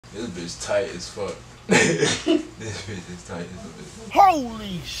This bitch tight as fuck. This bitch is tight as a bitch.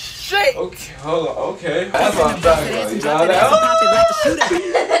 Holy shit! Okay, hold on, okay. That's what I'm talking about, you know that?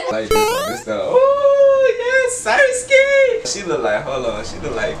 Like this stuff. Oh, yes, Sarsky! She look like, hold on, she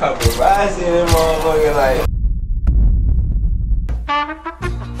look like paparazzi and motherfucker, like.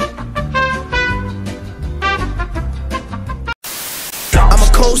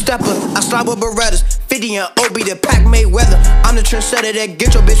 Cold stepper, I slide with Berettas 50 and OB, the pack made weather. I'm the trendsetter that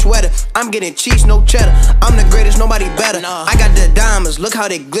get your bitch wetter. I'm getting cheese, no cheddar. I'm the greatest, nobody better. I got the diamonds, look how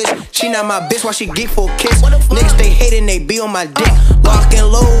they glitch. She not my bitch while she geek for a kiss. Niggas they hating, they be on my dick. Lock and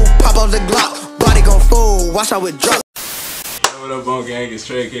load, pop off the Glock. Body gon' fold, watch how it drop. What up, Bone Gang? It's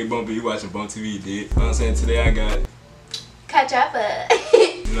Trey K Bumpy. You watching Bone TV, dude. You know what I'm saying? Today I got Kachapa.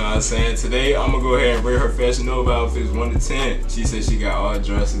 You know what I'm saying? Today I'm gonna go ahead and rate her FashionNova outfits 1 to 10. She said she got all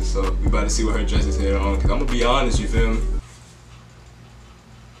dresses, so we about to see what her dresses had on. Cause I'm gonna be honest, you feel me?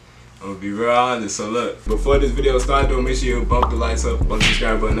 I'm gonna be real honest. So look, before this video starts, though, make sure you bump the lights up, bump the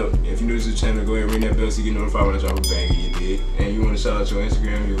subscribe button up. If you're new to the channel, go ahead and ring that bell so you get notified when I drop a bang. You did. And you wanna shout out your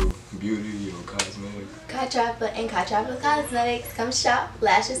Instagram, your beauty, your cosmetics. Kachapa and Kachapa Cosmetics. Come shop,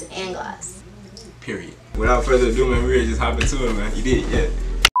 lashes and gloss. Period. Without further ado, man, we're just hop into it, man. You did, yeah.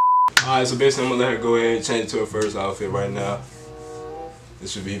 Alright, so basically I'm gonna let her go ahead and change it to her first outfit right now.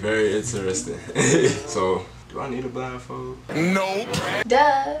 This should be very interesting. So, do I need a blindfold? No.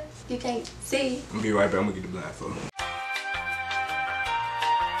 Duh. You can't see. I'm gonna be right back. I'm gonna get the blindfold.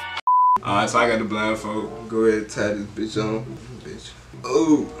 Alright, so I got the blindfold. Go ahead and tie this bitch on. Bitch.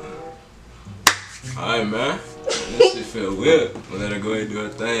 Oh. Alright, man. This shit feel weird. I'm gonna let her go ahead and do her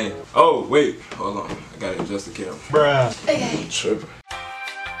thing. Oh, wait. Hold on. I gotta adjust the camera. Bruh. Okay. Tripping.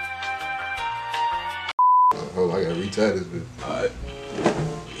 Hold on, I gotta retie this bitch. Alright.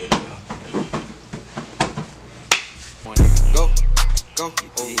 Go, go,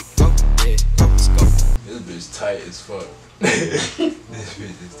 yeah, let's go. This bitch tight as fuck. This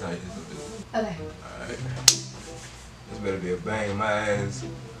bitch is tight as a bitch. Okay. Alright. This better be a bang in my ass.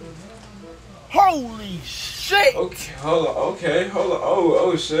 Holy shit! Okay, hold on, okay, hold on.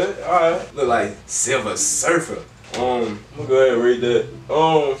 Oh shit. Alright. Look like Silver Surfer. I'm gonna go ahead and read that.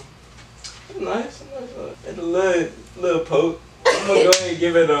 Nice. And a little poke. I'm gonna go ahead and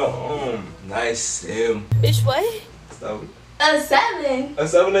give it a nice 7. Bitch, what? 7. A 7. A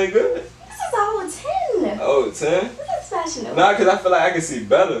 7 ain't good. This is a whole 10. Oh, 10? This is FashionNova. Nah, cause I feel like I can see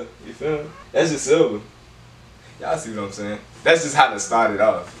better. You feel me? That's just silver. Y'all see what I'm saying? That's just how to start it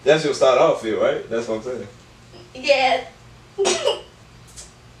off. That's your start off feel, right? That's what I'm saying. Yeah.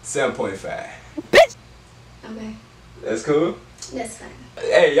 7.5. Bitch. Okay. That's cool? That's fine.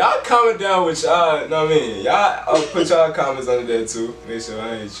 Hey, y'all comment down with y'all, know what I mean? Y'all put y'all comments under there too. Make sure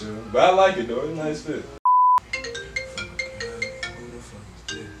I ain't true. But I like it though, it's a nice fit.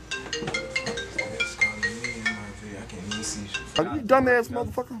 Are you dumbass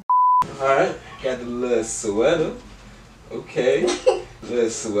motherfucker? Alright, got the little sweater. Okay. Little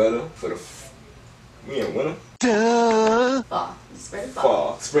sweater for the we in winter? Fall.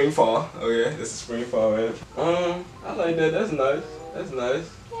 Fall. Spring fall. Okay, this is spring fall, right? I like that. That's nice. That's nice.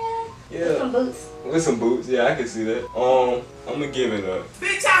 Yeah. Yeah. With some boots. With some boots, yeah, I can see that. I'm gonna give it a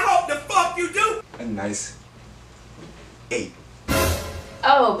Bitch, I hope the fuck you do. a nice 8.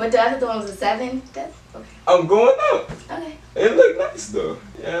 Oh, but the other one was a 7? That's okay. I'm going up. Okay. It look nice though.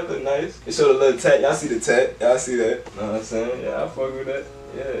 Yeah, it look nice. It showed a little tat. Y'all see the tat? Y'all see that? Know what I'm saying? Yeah, I fuck with that.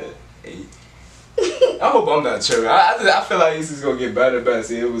 Yeah. 8. I hope I'm not tripping. I feel like this is gonna get better and better.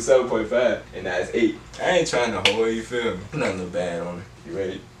 See, it was 7.5 and now it's 8. I ain't trying to hold, you feel me? Nothing look bad on it. You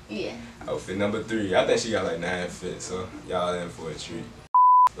ready? Yeah. Outfit number 3. I think she got like 9 fits, so y'all in for a treat.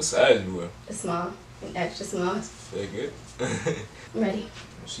 What size you wear? A small. Extra small. Feel good? Ready.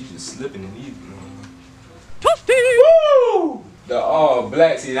 She just slipping and eating. Woo! The all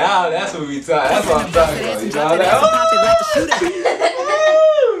black. See, now that's what we talking. That's what I'm talking about. You know that?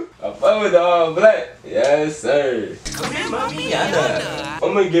 I fuck with the all black. Yes, sir. Come here, mommy, Anna.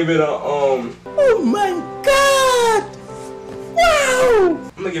 I'm gonna give it a Oh my god!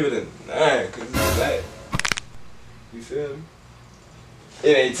 Wow! I'm gonna give it a 9 cause it's black. You feel me?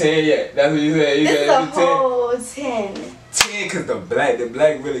 It ain't 10 yet. That's what you said. You This said is a it's 10. whole 10. 10 cause the black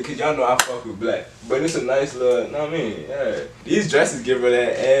really, cause y'all know I fuck with black. But it's a nice little, know what I mean? Yeah. These dresses give her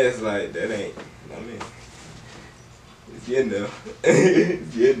that ass like that ain't, know what I mean? It's getting there.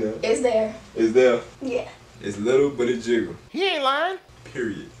 It's getting there. It's there. It's there. Yeah. It's little but it jiggle. He ain't lying.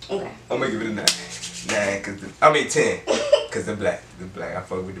 Period. Okay. I'm gonna give it a 9. 9 cause 10. Cause the black. I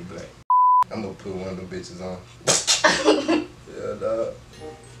fuck with the black. I'm gonna put one of them bitches on. Yeah, dog.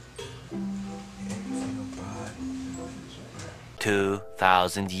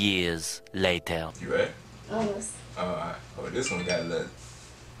 2,000 years later. You ready? Almost. Alright. Oh, this one got a little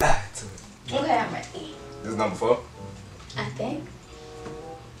to it. Okay, I'm ready. This is number 4? I think.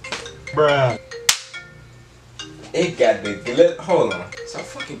 Bruh. It got the glit. Hold on. Stop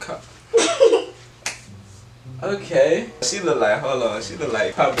fucking cup. Okay. She look like, hold on. She look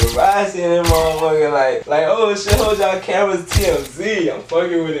like paparazzi and that motherfucker. Like, oh shit, hold y'all cameras TMZ. I'm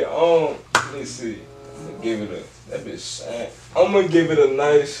fucking with it on. Let me see. I'm gonna give it a, that bitch shine. I'm gonna give it a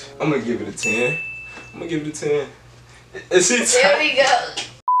nice, I'm gonna give it a 10. I'm gonna give it a 10. Is she There we go.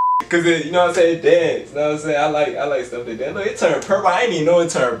 Cause it, you know what I'm saying, it dance. You know what I'm saying? I like stuff that dance. Look, it turned purple. I didn't even know it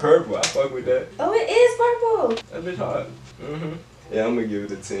turned purple. I fuck with that. Oh, it is purple. That bitch hard. Yeah, I'm gonna give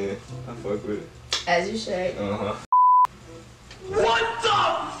it a 10. I fuck with it. As you should. What the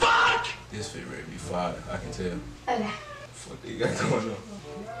fuck? This fit ready to be fire. I can tell. Okay. What they got going on?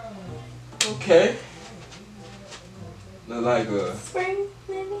 Okay. Look like a Spring,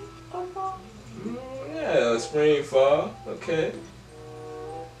 maybe? Or fall? yeah, spring, fall. Okay.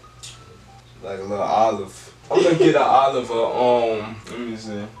 Like a little olive. I'm gonna get an olive. Let me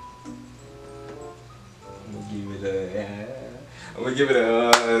see. I'm gonna give it a. I'm gonna give it a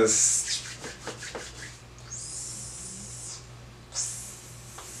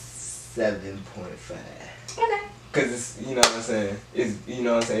 7.5. Okay. Cause it's, you know what I'm saying. It's, you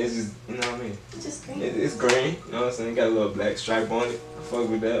know what I'm saying. It's just, you know what I mean. It's just green. It's green. You know what I'm saying. Got a little black stripe on it. I fuck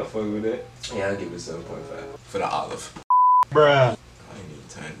with that. I fuck with that. Yeah, I'll give it a 7.5 for the olive. Bruh. I ain't even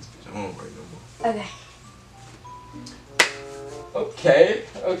turn this bitch. I won't worry no more. Okay.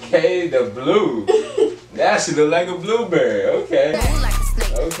 Okay, the blue. That should look like a blueberry. Okay.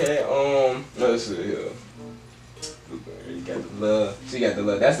 Okay, let's see here. Blueberry, you got the love. She got the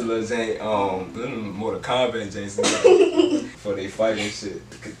love. That's the little Jane, Mortal Kombat Jason for they fighting shit.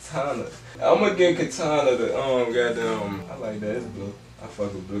 Katana. I'm gonna give Katana the, goddamn, I like that, it's blue. I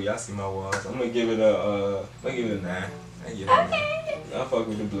fuck with blue. Y'all see my walls. I'm gonna give it a, 9. I give it a 9. I fuck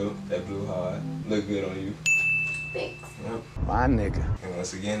with the blue. That blue hard. Look good on you. Thanks. Yep. My nigga. And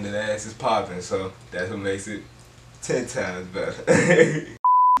once again, that ass is popping, so that's what makes it 10 times better.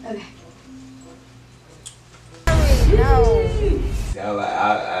 Okay. No. See,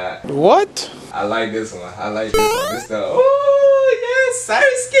 I What? I like this one. I like this one. This the, oh yes,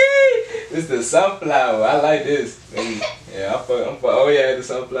 Sarsky. This the sunflower. I like this. Yeah, oh yeah, the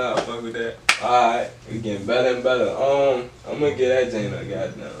sunflower. I fuck with that. Alright, we getting better and better. I'm gonna get that Jane a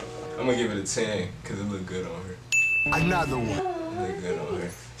goddamn. I'm gonna give it a 10 because it look good on her. Another one. It look good on her.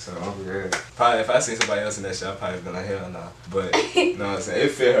 So I'm good. Probably if I seen somebody else in that shit, I'd probably be like, hell nah. But you know what I'm saying?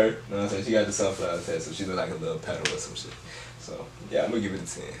 It fit her. You know what I'm saying? She got the sunflower test, so she look like a little petal or some shit. So yeah, I'm gonna give it a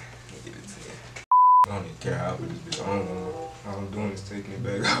 10. I'm gonna give it a 10. I don't even care how I put this bitch on. All I'm doing is taking it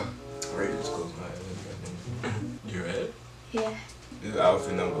back out. I'm ready to just close my eyes. You ready? Yeah. This is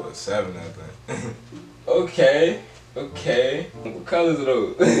outfit number 7, I think. Okay. What colors are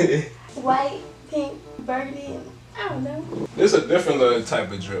those? White, pink, burgundy, I don't know. This a different little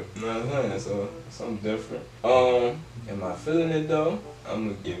type of drip. You know what I'm saying? So something different. Am I feeling it though? I'm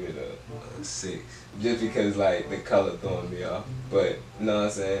gonna give it a 6. Just because like the color throwing me off. But you know what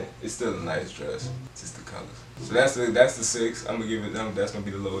I'm saying? It's still a nice dress. It's just the colors. So that's the 6. I'm gonna give it, that's gonna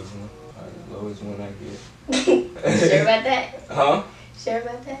be the lowest one. Alright, the lowest one I get. Sure about that? Huh? Sure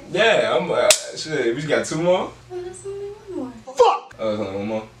about that? Yeah, I'm shit, we just got 2 more? Oh, there's only one more. Fuck! Oh, there's only 1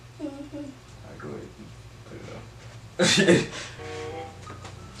 more? Alright, go ahead. Put it on.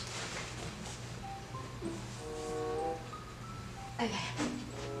 Okay.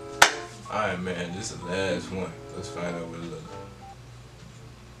 Alright, man, this is the last one. Let's find out what it looks like.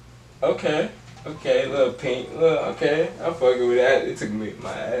 Okay, little pink, okay. I fuck with that. It took me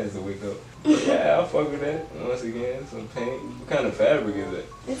my ass to wake up. Yeah, I fuck with that. Once again, some pink. What kind of fabric is it?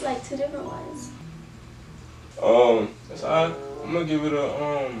 It's like 2 different ones. That's alright. I'm gonna give it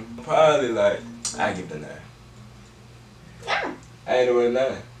a, probably like, I give it a 9. Ah. I ain't know what a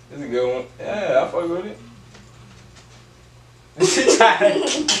 9. It's a good one. Yeah, I fuck with it.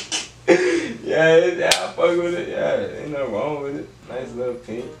 Yeah, I fuck with it. Yeah, ain't nothing wrong with it. Nice little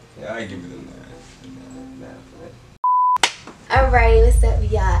pink. Yeah, I give it a 9. 9 for that. Alright, what's up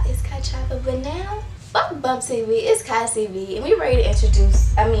y'all? It's Kai Chopper, but now, fuck Bump TV, it's Kai CV, and we ready to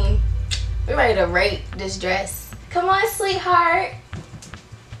we ready to rate this dress. Come on, sweetheart.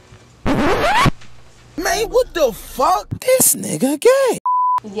 Man, what the fuck? This nigga gay.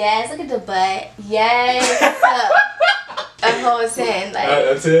 Yes, look at the butt. Yes. A whole 10, like.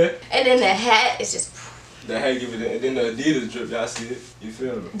 A 10? And then the hat is just. The hat give it, and then the Adidas drip, y'all see it? You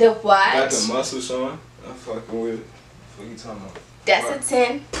feel me? The what? Got the muscle showing. I'm fucking with it. What you talking about? That's a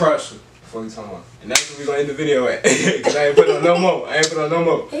 10. Pressure. Fuck you talking about? And that's what we gonna end the video at. Cause I ain't put on no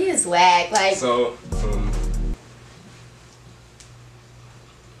more. He is whack. Like. So,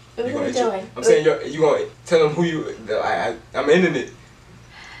 what are we doing? I'm saying you gonna tell them who you. I'm ending it.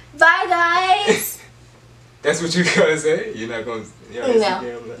 Bye, guys. That's what you gonna say? You're not gonna.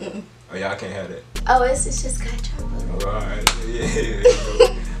 No. Oh, y'all can't have that. Oh, it's just got trouble. Alright, yeah.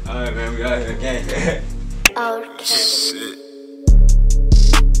 Alright, man, we out here again. Oh, shit.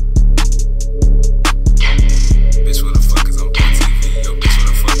 Bitch, what the fuck is on TV? Yo, bitch, what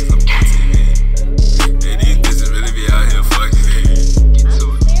the fuck is on TV? Hey, these bitches really be out here fucking. Get to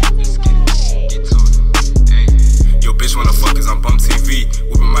it. Let's get to it. Hey. Yo, bitch, what the fuck is on Bump TV?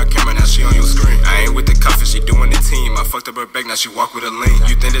 Whipping my camera, now she on your screen. I ain't with the cuffin', she doing the team. I fucked up her back, now she walk with a lean.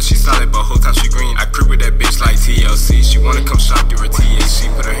 You think that she solid, but whole time she green. I creep with that bitch like TLC. She wanna come shop, give her THC.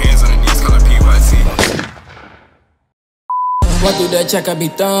 Put her hands on her knees, call her PYT. Walk through that check, I be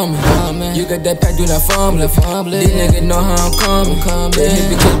thumbing. You got that pack, do not fumble. These niggas know how I'm coming. They hit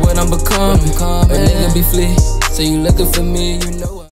because what I'm becoming. A nigga be flee, so you looking for me, you know.